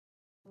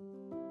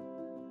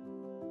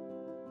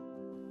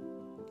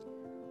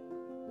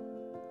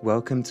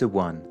Welcome to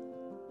 1,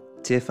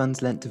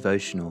 Tearfund's Lent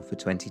devotional for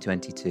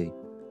 2022.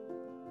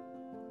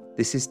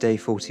 This is day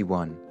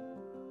 41,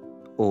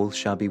 All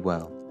Shall Be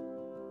Well,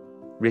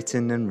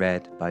 written and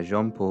read by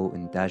Jean-Paul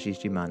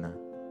Ndajijimana.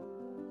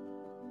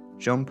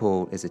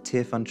 Jean-Paul is a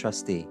Tearfund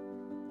trustee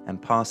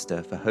and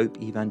pastor for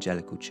Hope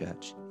Evangelical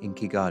Church in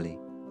Kigali,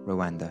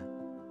 Rwanda.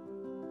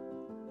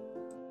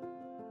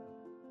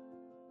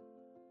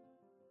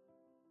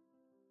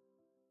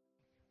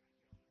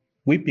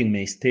 Weeping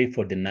may stay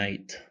for the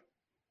night,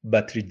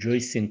 but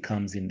rejoicing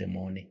comes in the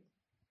morning.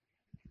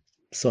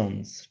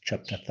 Psalms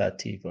chapter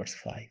 30, verse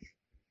 5.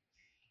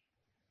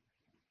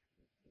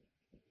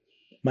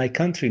 My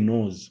country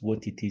knows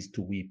what it is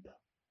to weep.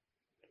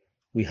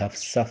 We have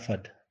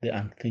suffered the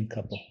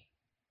unthinkable.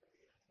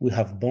 We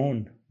have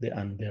borne the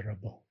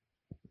unbearable.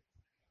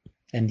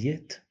 And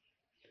yet,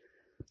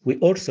 we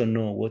also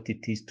know what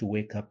it is to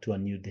wake up to a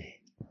new day.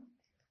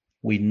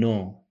 We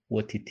know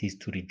what it is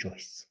to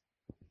rejoice.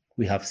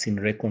 We have seen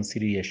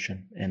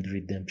reconciliation and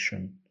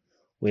redemption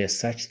where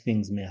such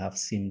things may have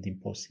seemed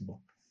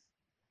impossible.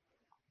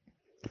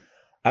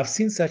 I've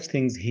seen such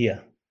things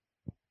here,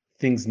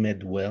 things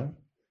made well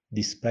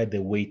despite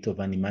the weight of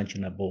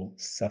unimaginable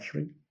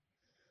suffering.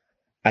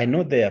 I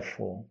know,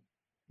 therefore,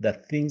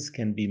 that things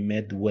can be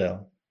made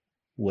well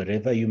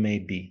wherever you may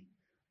be,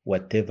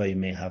 whatever you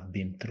may have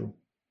been through.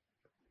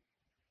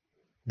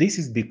 This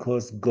is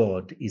because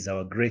God is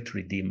our great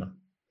Redeemer,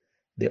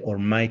 the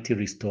Almighty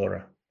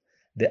Restorer,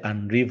 the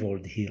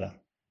unrivaled Healer.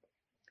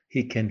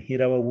 He can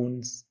heal our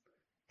wounds,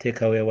 take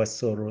away our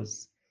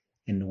sorrows,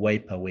 and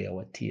wipe away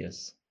our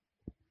tears.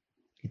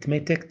 It may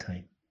take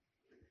time.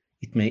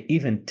 It may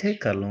even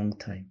take a long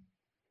time.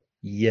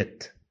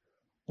 Yet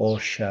all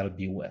shall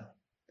be well.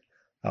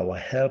 Our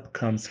help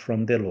comes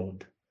from the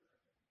Lord,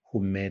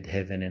 who made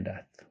heaven and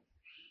earth.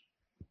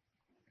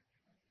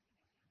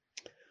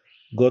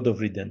 God of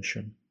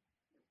redemption,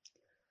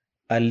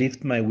 I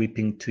lift my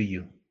weeping to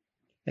you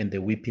and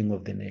the weeping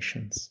of the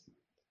nations.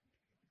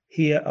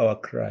 Hear our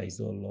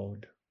cries, O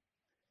Lord.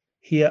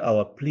 Hear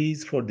our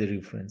pleas for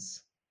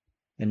deliverance,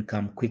 and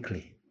come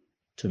quickly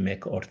to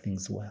make all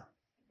things well.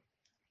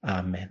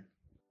 Amen.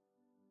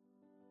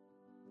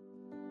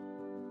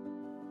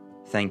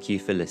 Thank you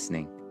for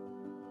listening.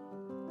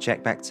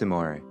 Check back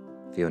tomorrow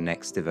for your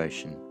next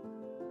devotion.